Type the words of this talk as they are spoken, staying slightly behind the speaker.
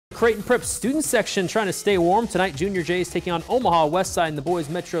Creighton Prep student section trying to stay warm. Tonight, Junior Jays taking on Omaha Westside in the boys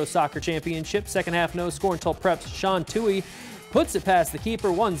Metro Soccer Championship. Second half, no score until Prep's Sean Toohey puts it past the keeper.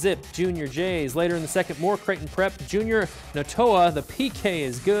 1-0 Junior Jays. Later in the second, more Creighton Prep. Junior Notoa, the PK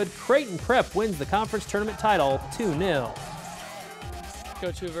is good. Creighton Prep wins the conference tournament title 2-0.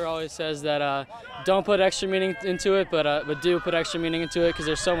 Coach Hoover always says that don't put extra meaning into it, but do put extra meaning into it because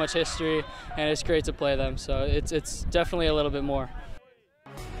there's so much history and it's great to play them. So it's definitely a little bit more.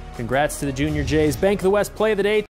 Congrats to the Junior Jays. Bank of the West play of the day.